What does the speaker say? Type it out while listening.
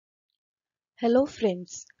Hello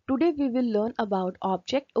friends, today we will learn about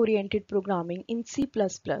object-oriented programming in C++.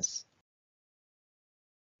 Let's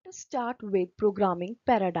start with programming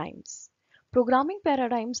paradigms. Programming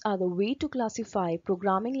paradigms are the way to classify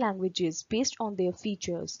programming languages based on their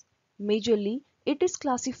features. Majorly, it is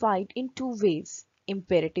classified in two ways,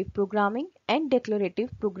 imperative programming and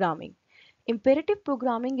declarative programming. Imperative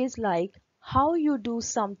programming is like how you do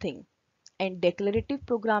something, and declarative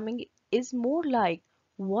programming is more like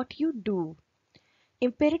what you do.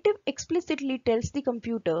 Imperative explicitly tells the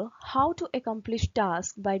computer how to accomplish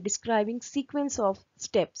tasks by describing sequence of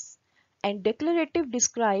steps, and declarative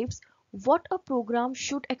describes what a program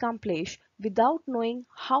should accomplish without knowing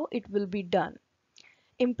how it will be done.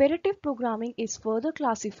 Imperative programming is further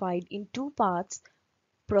classified in two parts,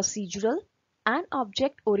 procedural and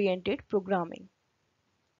object-oriented programming.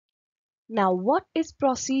 Now, what is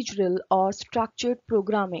procedural or structured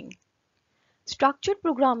programming? Structured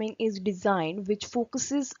programming is design which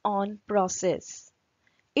focuses on process.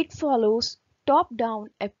 It follows top-down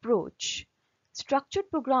approach. Structured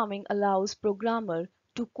programming allows programmer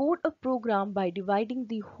to code a program by dividing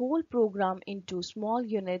the whole program into small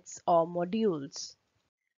units or modules.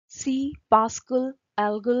 C, Pascal,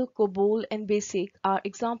 Algol, COBOL, and BASIC are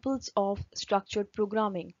examples of structured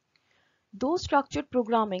programming. Though structured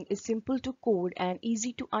programming is simple to code and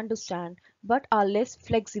easy to understand but are less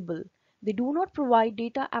flexible, they do not provide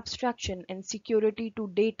data abstraction and security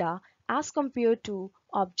to data as compared to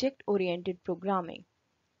object-oriented programming.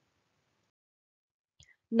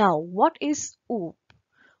 Now, what is OOP?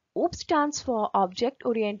 OOP stands for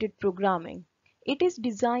Object-Oriented Programming. It is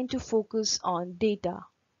designed to focus on data.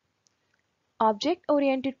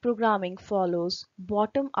 Object-oriented programming follows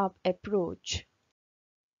bottom-up approach.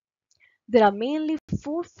 There are mainly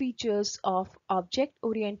four features of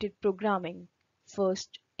object-oriented programming.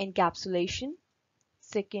 First, encapsulation.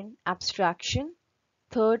 Second, abstraction.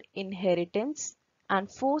 Third, inheritance.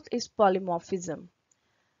 And fourth is polymorphism.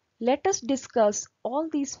 Let us discuss all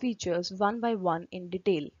these features one by one in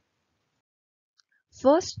detail.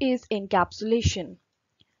 First is encapsulation.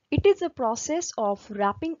 It is a process of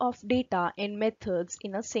wrapping of data in methods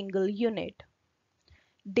in a single unit.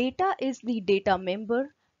 Data is the data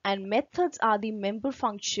member and methods are the member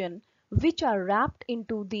function which are wrapped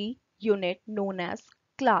into the unit known as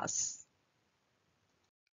class.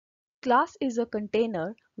 Class is a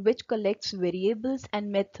container which collects variables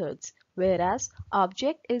and methods, whereas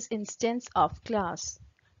object is instance of class.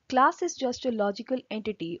 Class is just a logical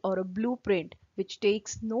entity or a blueprint which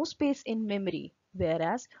takes no space in memory,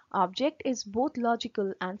 whereas object is both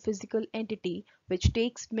logical and physical entity which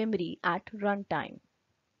takes memory at runtime.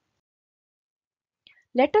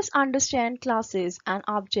 Let us understand classes and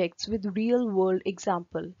objects with real-world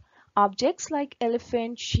example. Objects like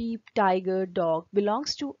elephant, sheep, tiger, dog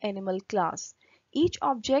belongs to animal class. Each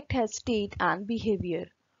object has state and behavior.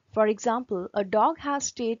 For example, a dog has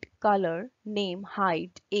state color, name,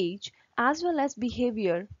 height, age, as well as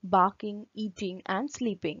behavior, barking, eating, and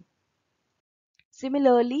sleeping.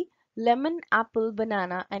 Similarly, lemon, apple,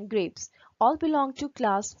 banana, and grapes all belong to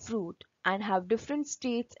class fruit and have different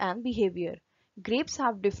states and behavior. Grapes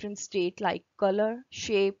have different state like color,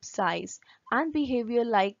 shape, size, and behavior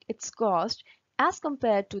like its cost as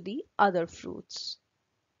compared to the other fruits.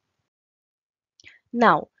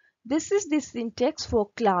 Now, this is the syntax for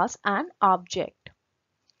class and object.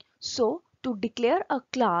 So, to declare a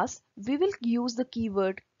class, we will use the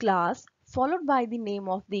keyword class followed by the name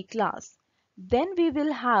of the class. Then we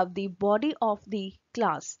will have the body of the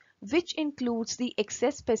class, which includes the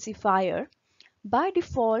access specifier. By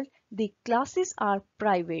default, the classes are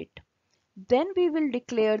private. Then we will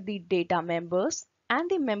declare the data members and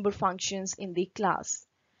the member functions in the class.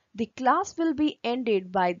 The class will be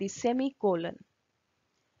ended by the semicolon.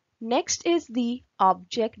 Next is the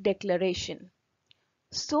object declaration.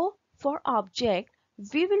 So for object,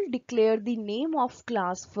 we will declare the name of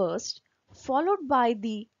class first, followed by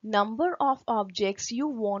the number of objects you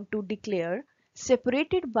want to declare,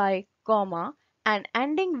 separated by comma and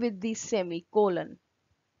ending with the semicolon.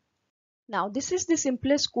 Now this is the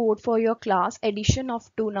simplest code for your class addition of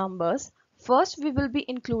two numbers. First we will be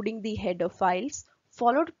including the header files,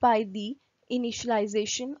 followed by the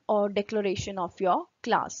initialization or declaration of your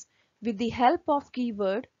class with the help of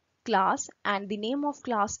keyword class, and the name of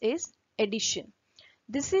class is addition.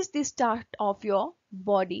 This is the start of your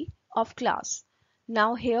body of class.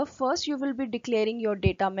 Now here first you will be declaring your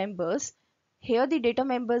data members. Here the data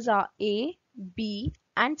members are A, B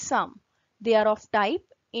and sum. They are of type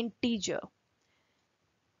integer.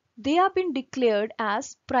 They have been declared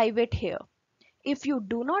as private here. If you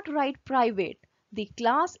do not write private, the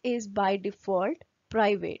class is by default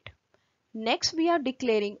private. Next, we are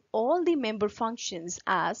declaring all the member functions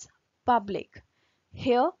as public.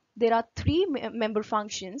 Here, there are three member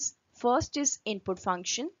functions. First is input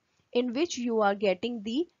function, in which you are getting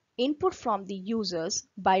the input from the users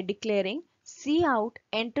by declaring cout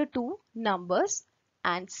enter two numbers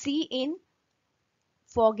and cin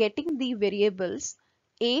for getting the variables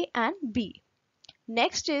a and b.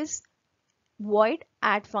 Next is void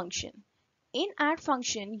add function. In add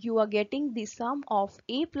function, you are getting the sum of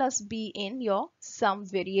a plus b in your sum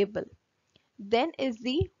variable. Then is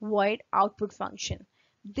the void output function.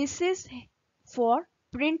 This is for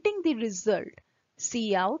printing the result.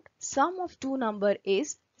 Cout sum of two number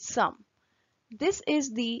is sum. This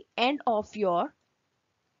is the end of your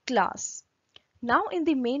class. Now in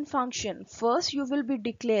the main function, first you will be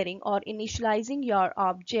declaring or initializing your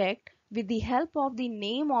object with the help of the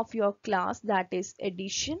name of your class, that is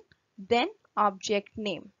addition, then object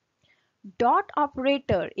name. Dot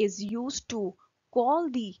operator is used to call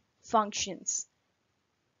the functions.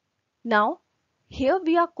 Now here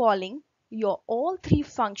we are calling your all three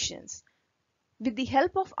functions. With the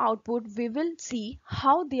help of output, we will see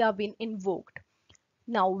how they are being invoked.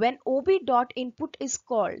 Now when ob.input is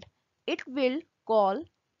called, it will call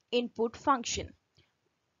input function.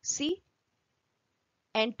 See,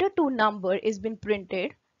 enter to number is been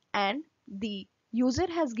printed and the user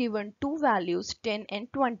has given two values 10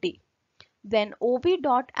 and 20. Then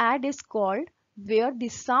ob.add is called, where the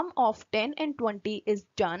sum of 10 and 20 is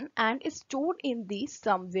done and is stored in the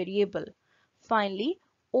sum variable. Finally,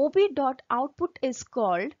 ob.output is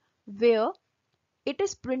called, where it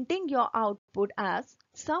is printing your output as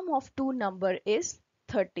sum of two number is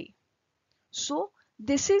 30. So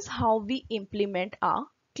this is how we implement our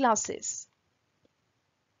classes.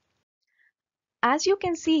 As you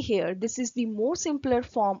can see here, this is the more simpler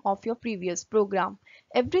form of your previous program.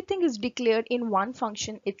 Everything is declared in one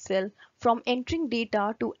function itself, from entering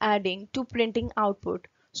data to adding to printing output.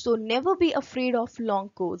 So never be afraid of long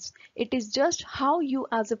codes. It is just how you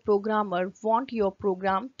as a programmer want your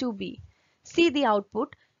program to be. See the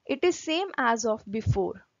output. It is same as of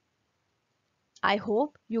before. I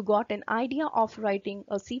hope you got an idea of writing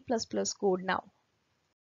a C++ code now.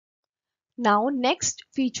 Now next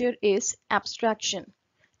feature is abstraction.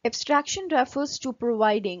 Abstraction refers to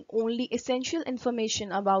providing only essential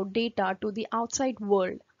information about data to the outside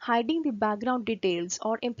world, hiding the background details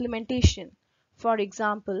or implementation. For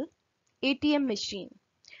example, ATM machine.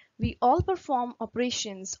 We all perform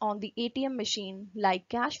operations on the ATM machine like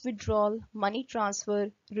cash withdrawal, money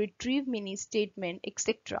transfer, retrieve mini statement,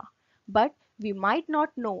 etc. But we might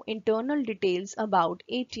not know internal details about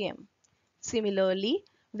ATM. Similarly,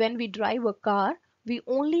 when we drive a car, we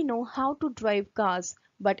only know how to drive cars,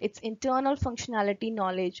 but its internal functionality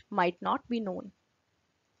knowledge might not be known.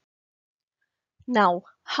 Now,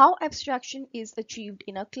 how abstraction is achieved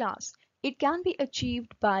in a class? It can be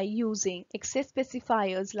achieved by using access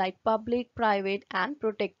specifiers like public, private, and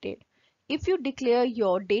protected. If you declare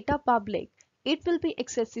your data public, it will be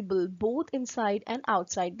accessible both inside and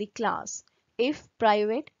outside the class. If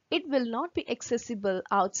private, it will not be accessible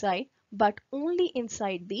outside but only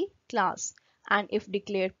inside the class. And if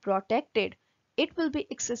declared protected, it will be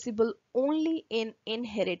accessible only in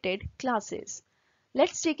inherited classes.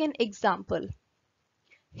 Let's take an example.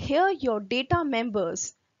 Here your data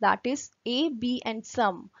members, that is A, B and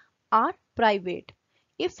sum, are private.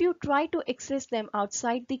 If you try to access them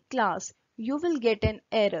outside the class, you will get an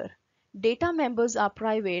error. Data members are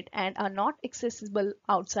private and are not accessible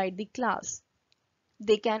outside the class.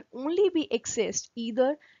 They can only be accessed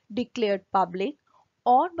either declared public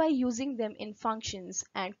or by using them in functions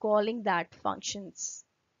and calling that functions.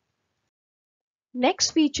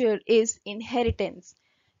 Next feature is inheritance.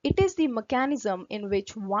 It is the mechanism in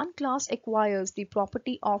which one class acquires the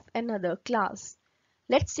property of another class.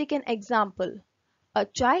 Let's take an example. A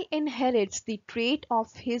child inherits the trait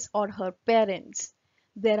of his or her parents.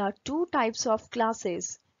 There are two types of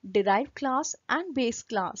classes, derived class and base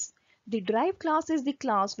class. The derived class is the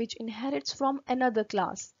class which inherits from another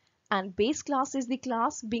class, and base class is the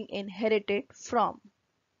class being inherited from.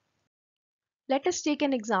 Let us take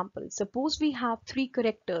an example. Suppose we have three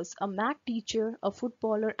characters, a math teacher, a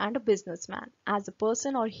footballer, and a businessman. As a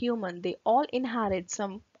person or human, they all inherit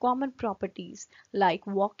some common properties like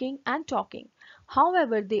walking and talking.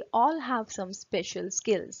 However, they all have some special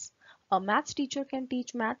skills. A math teacher can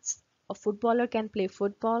teach maths, a footballer can play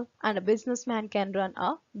football, and a businessman can run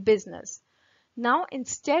a business. Now,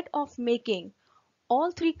 instead of making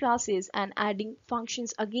all three classes and adding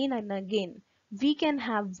functions again and again, we can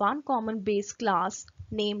have one common base class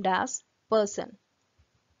named as person.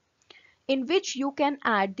 in which you can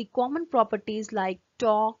add the common properties like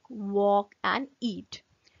talk, walk, and eat.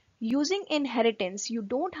 Using inheritance, you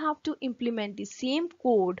don't have to implement the same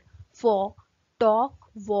code for talk,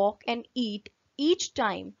 walk, and eat each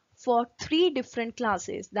time for three different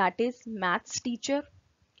classes, that is maths teacher,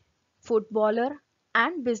 footballer,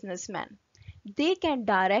 and businessman. They can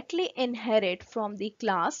directly inherit from the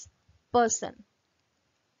class person.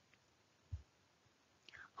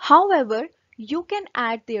 However, you can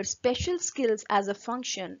add their special skills as a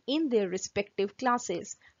function in their respective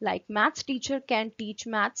classes, like maths teacher can teach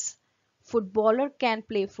maths, footballer can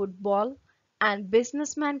play football, and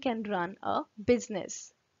businessman can run a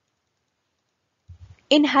business.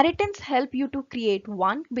 Inheritance help you to create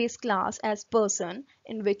one base class as person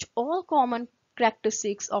in which all common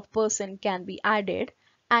characteristics of person can be added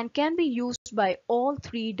and can be used by all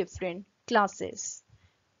three different classes.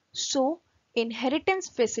 So, inheritance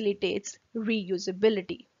facilitates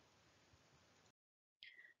reusability.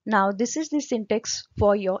 Now, this is the syntax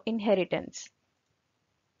for your inheritance.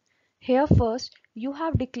 Here first, you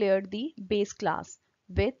have declared the base class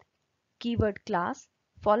with keyword class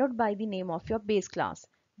followed by the name of your base class.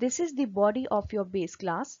 This is the body of your base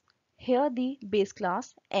class. Here the base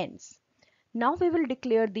class ends. Now we will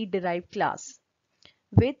declare the derived class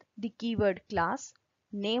with the keyword class,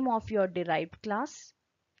 name of your derived class,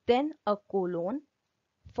 then a colon,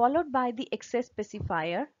 followed by the access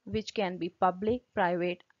specifier, which can be public,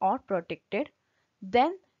 private, or protected,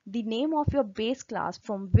 then the name of your base class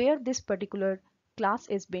from where this particular class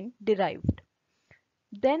is being derived.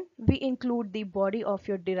 Then we include the body of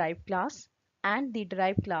your derived class and the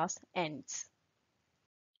derived class ends.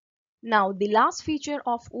 Now the last feature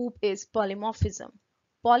of OOP is polymorphism.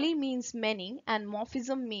 Poly means many and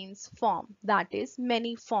morphism means form, that is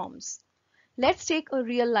many forms. Let's take a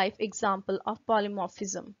real life example of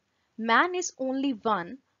polymorphism. Man is only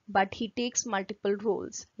one, but he takes multiple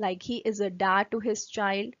roles, like he is a dad to his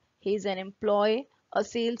child, he is an employee, a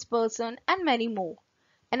salesperson, and many more.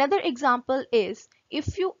 Another example is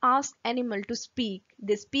if you ask animal to speak,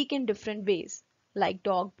 they speak in different ways, like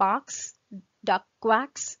dog barks, duck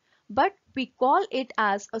quacks, but we call it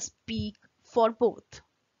as a speak for both.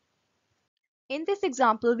 In this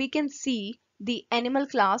example, we can see the animal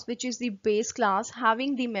class, which is the base class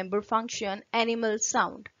having the member function animal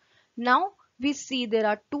sound. Now we see there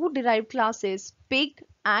are two derived classes, pig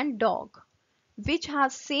and dog, which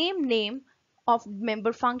has same name of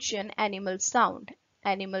member function animal sound,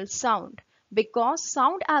 because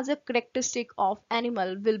sound as a characteristic of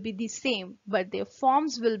animal will be the same but their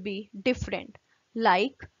forms will be different,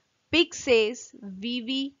 like pig says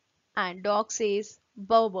vv and dog says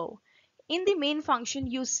bow bow. In the main function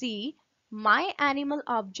you see my animal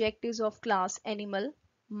object is of class animal,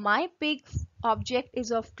 my pig object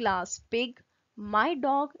is of class pig, my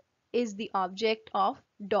dog is the object of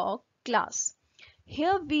dog class.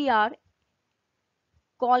 Here we are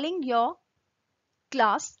calling your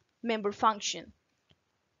class member function.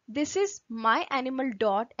 This is my animal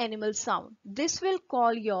dot animal sound. This will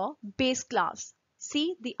call your base class.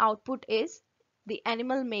 See, the output is the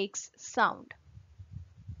animal makes sound.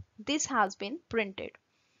 This has been printed.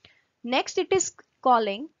 Next it is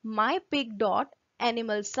calling my pig dot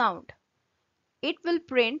animal sound. It will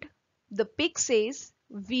print the pig says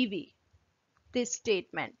VV, this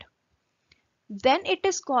statement. Then it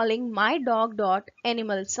is calling my dog dot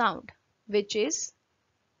animal sound, which is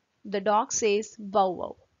the dog says bow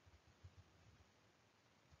wow.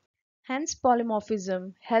 Hence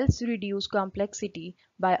polymorphism helps reduce complexity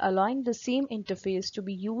by allowing the same interface to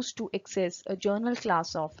be used to access a general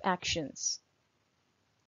class of actions.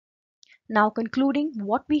 Now concluding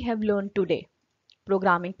what we have learned today: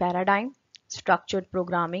 programming paradigm, structured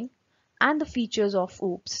programming, and the features of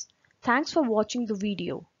OOPS. Thanks for watching the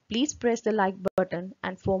video. Please press the like button,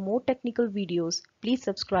 and for more technical videos, please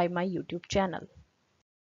subscribe my YouTube channel.